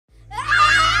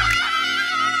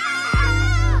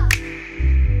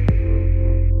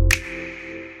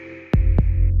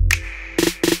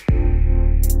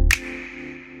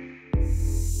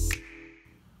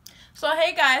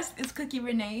guys, it's Cookie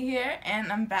Renee here,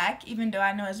 and I'm back, even though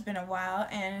I know it's been a while,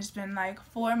 and it's been like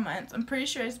 4 months. I'm pretty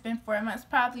sure it's been 4 months,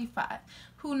 probably 5.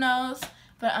 Who knows?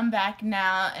 But I'm back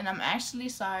now, and I'm actually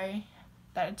sorry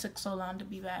that it took so long to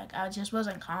be back. I just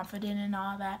wasn't confident in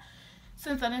all that.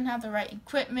 Since I didn't have the right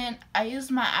equipment, I used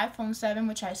my iPhone 7,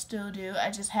 which I still do. I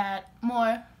just had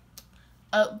more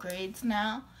upgrades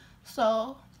now.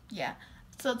 So, yeah.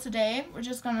 So today, we're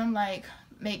just gonna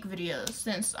make videos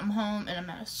since I'm home and I'm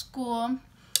out of school.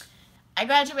 I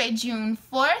graduated June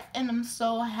 4th, and I'm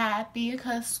so happy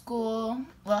because school,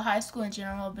 well, high school in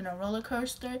general, has been a roller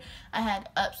coaster. I had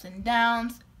ups and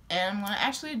downs, and I'm going to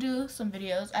actually do some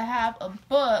videos. I have a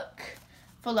book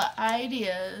full of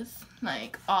ideas,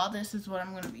 like all this is what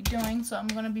I'm going to be doing, so I'm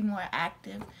going to be more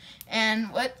active.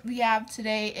 And what we have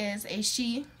today is a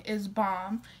She Is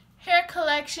Bomb hair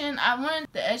collection. I wanted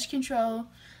the edge control.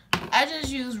 I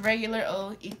just use regular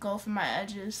old Eco for my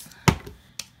edges.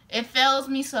 It fails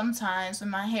me sometimes when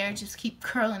my hair just keep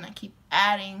curling. I keep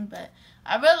adding, but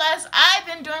I realized I've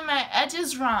been doing my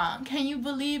edges wrong. Can you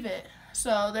believe it?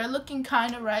 So they're looking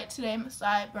kind of right today. My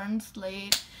sideburns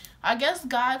laid. I guess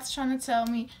God's trying to tell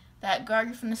me that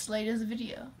Gargy from the Slaters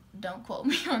video. Don't quote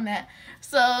me on that.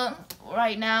 So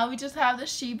right now we just have the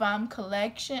She Bomb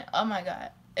collection. Oh my God.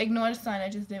 Ignore the sign I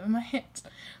just did with my hands.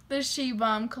 The She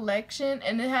Bomb collection,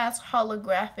 and it has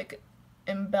holographic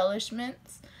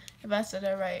embellishments, if I said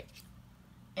that right.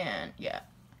 And yeah,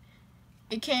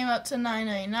 it came up to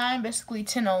 $9.99, basically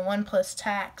 $10.01 plus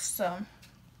tax. So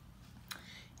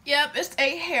yep, it's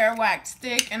a hair wax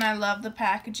stick, and I love the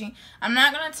packaging. I'm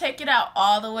not gonna take it out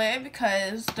all the way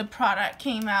because the product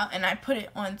came out and I put it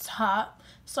on top.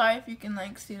 Sorry if you can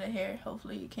see the hair.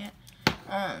 Hopefully you can't.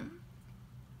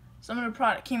 Some of the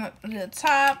product came up to the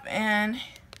top, and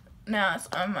now it's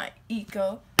on my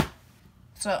Eco.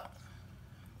 So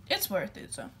it's worth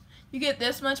it. So you get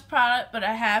this much product, but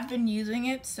I have been using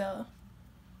it, so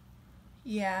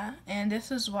yeah. And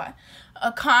this is why.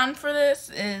 A con for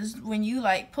this is when you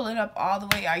pull it up all the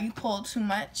way, or you pull too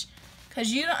much,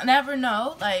 because you don't never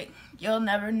know, you'll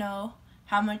never know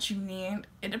how much you need.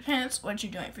 It depends what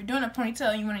you're doing. If you're doing a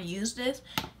ponytail and you want to use this,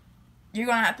 you're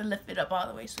gonna have to lift it up all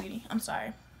the way, sweetie. I'm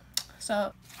sorry.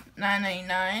 So $9.99,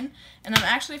 and I'm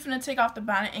actually gonna take off the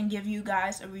bonnet and give you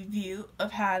guys a review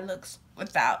of how it looks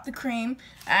without the cream.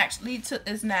 I actually took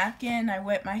this napkin, I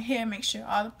wet my hair, make sure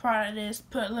all the product is,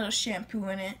 put a little shampoo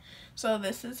in it. So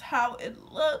this is how it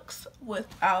looks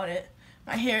without it.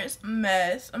 My hair is a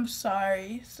mess, I'm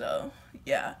sorry. So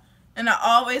yeah, and I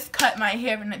always cut my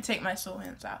hair when I take my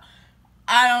sew-ins out.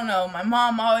 I don't know, my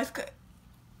mom always cut.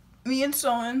 Me and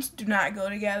sew-ins do not go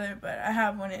together, but I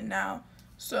have one in now.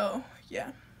 So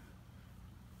yeah.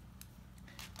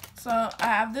 So I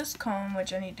have this comb,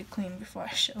 which I need to clean before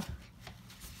I show.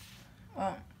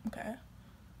 Okay.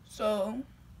 So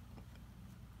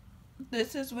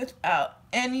this is without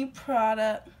any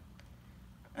product.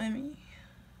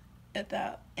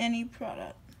 Without any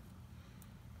product.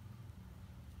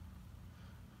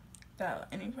 Without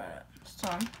any product.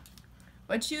 So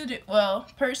what you do, well,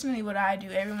 personally what I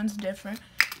do, everyone's different,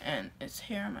 and it's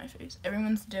hair on my face.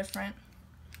 Everyone's different.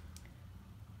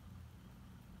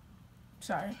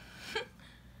 Sorry.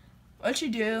 What you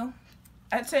do,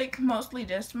 I take mostly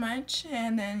this much,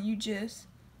 and then you just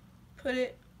put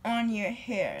it on your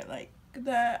hair like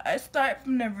that. I start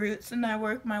from the roots and I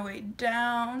work my way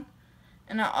down,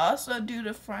 and I also do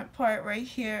the front part right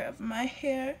here of my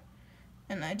hair,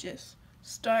 and I just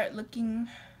start looking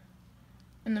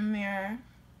in the mirror,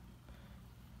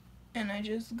 and I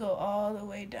just go all the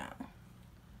way down,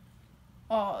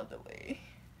 all the way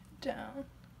down.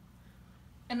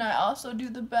 And I also do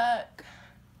the back.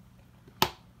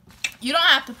 You don't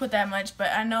have to put that much,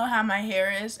 but I know how my hair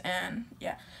is, and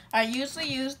yeah. I usually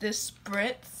use this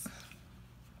spritz.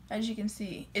 As you can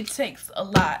see, it takes a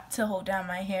lot to hold down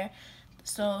my hair.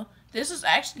 So this is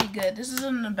actually good. This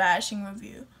isn't a bashing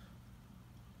review.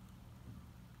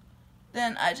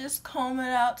 Then I just comb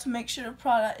it out to make sure the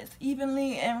product is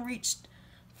evenly and reached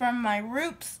from my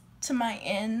roots to my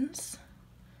ends.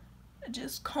 I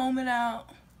just comb it out.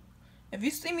 If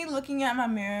you see me looking at my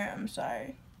mirror, I'm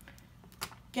sorry.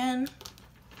 Again,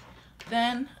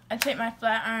 then I take my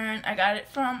flat iron. I got it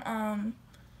from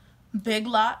Big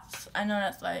Lots. I know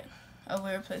that's a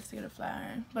weird place to get a flat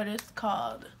iron, but it's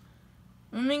called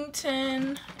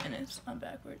Remington, and it's on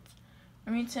backwards.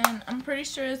 Remington. I'm pretty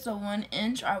sure it's a 1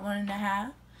 inch or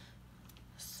 1.5.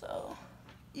 So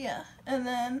yeah, and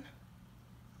then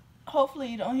hopefully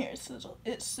you don't hear it sizzle.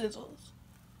 It sizzles.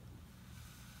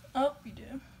 Oh, you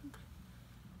do.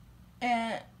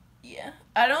 And yeah,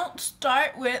 I don't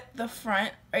start with the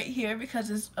front right here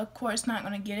because it's of course not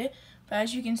going to get it, But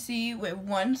as you can see, with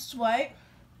one swipe,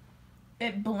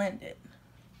 it blended.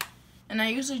 And I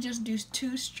usually just do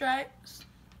 2 stripes.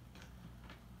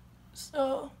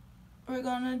 So we're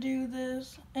gonna do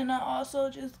this, and I also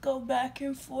just go back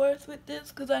and forth with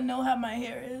this because I know how my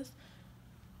hair is.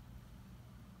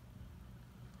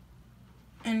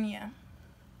 And yeah,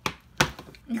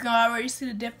 you can already see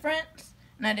the difference,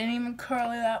 and I didn't even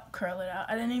curl it out.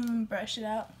 I didn't even brush it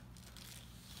out.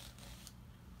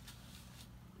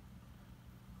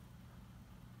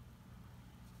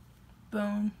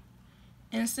 Boom.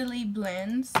 Instantly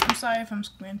blends. I'm sorry if I'm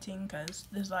squinting because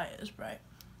this light is bright.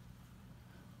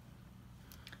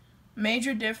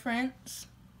 Major difference.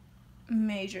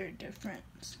 Major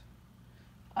difference.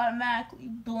 Automatically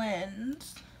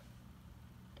blends.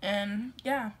 And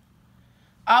yeah.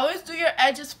 Always do your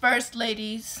edges first,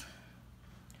 ladies.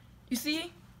 You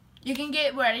see? You can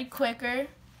get ready quicker.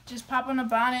 Just pop on a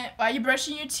bonnet. While you're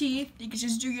brushing your teeth, you can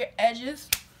just do your edges.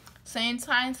 Same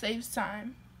time saves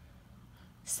time.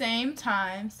 Same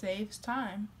time saves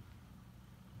time.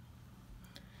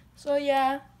 So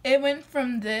yeah, it went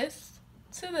from this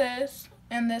to this,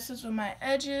 and this is where my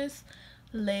edges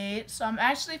laid. So I'm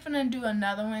actually gonna do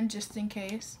another one just in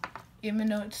case, even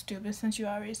though it's stupid since you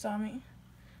already saw me.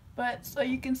 But so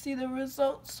you can see the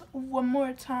results one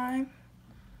more time.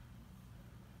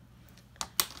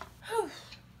 Whew.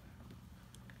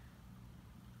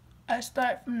 I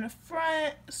start from the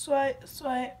front, swipe,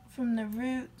 swipe from the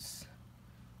roots.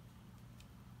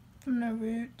 From the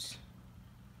roots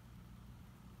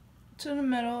to the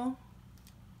middle.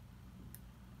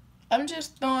 I'm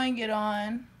just throwing it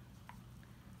on.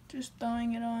 Just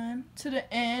throwing it on to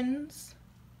the ends.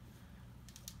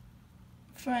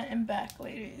 Front and back,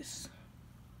 ladies.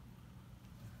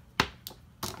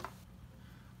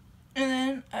 And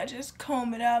then I just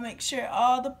comb it out, make sure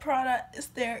all the product is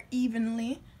there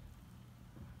evenly.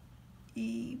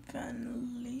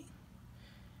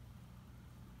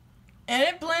 And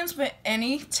it blends with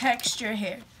any texture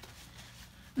hair.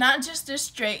 Not just this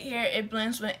straight hair, it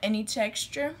blends with any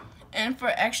texture. And for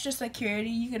extra security,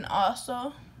 you can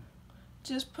also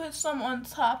just put some on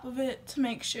top of it to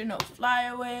make sure no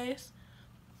flyaways.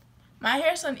 My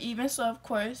hair's uneven, so of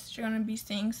course you're going to be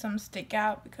seeing some stick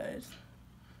out because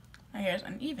my hair's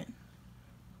uneven.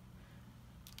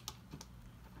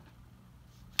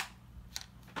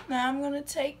 Now I'm going to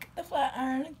take the flat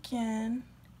iron again.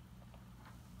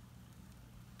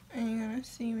 And you're gonna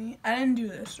see me. I didn't do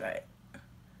this right.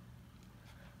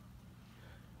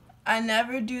 I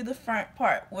never do the front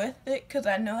part with it because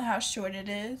I know how short it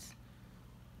is.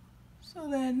 So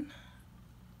then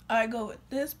I go with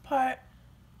this part,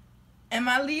 and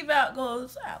my leave out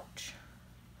goes, ouch.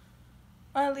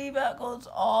 My leave out goes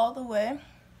all the way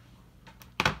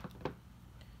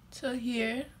to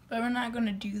here, but we're not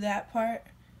gonna do that part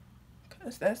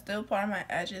because that's still part of my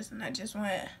edges, and I just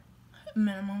want a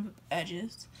minimum of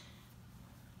edges.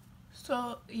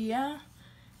 So yeah,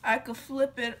 I could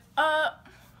flip it up,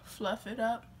 fluff it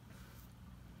up,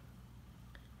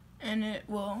 and it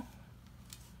will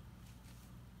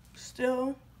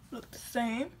still look the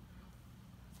same.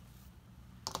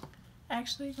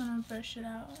 Actually gonna brush it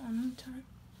out one more time.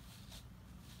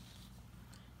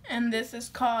 And this is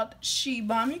called She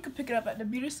Bomb. You can pick it up at the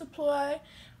beauty supply.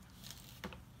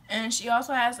 And she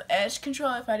also has edge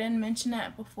control, if I didn't mention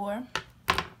that before.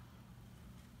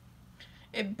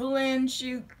 It blends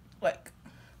you, like,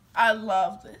 I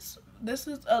love this. This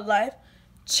is a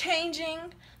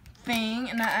life-changing thing,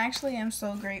 and I actually am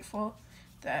so grateful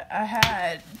that I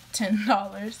had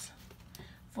 $10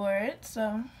 for it.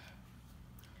 So,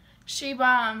 She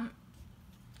Bomb,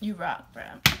 you rock, bro.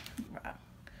 You rock.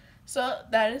 So,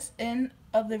 that is end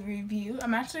of the review.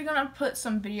 I'm actually going to put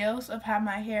some videos of how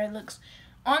my hair looks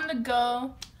on the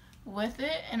go with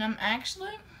it, and I'm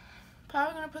actually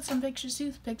probably gonna put some pictures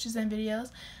and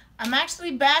videos. I'm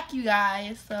actually back, you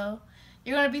guys, so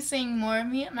you're gonna be seeing more of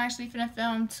me. I'm actually gonna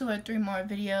film 2 or 3 more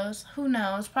videos, who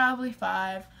knows, probably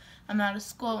 5. I'm out of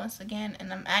school once again,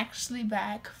 and I'm actually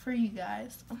back for you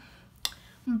guys. So,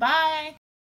 bye.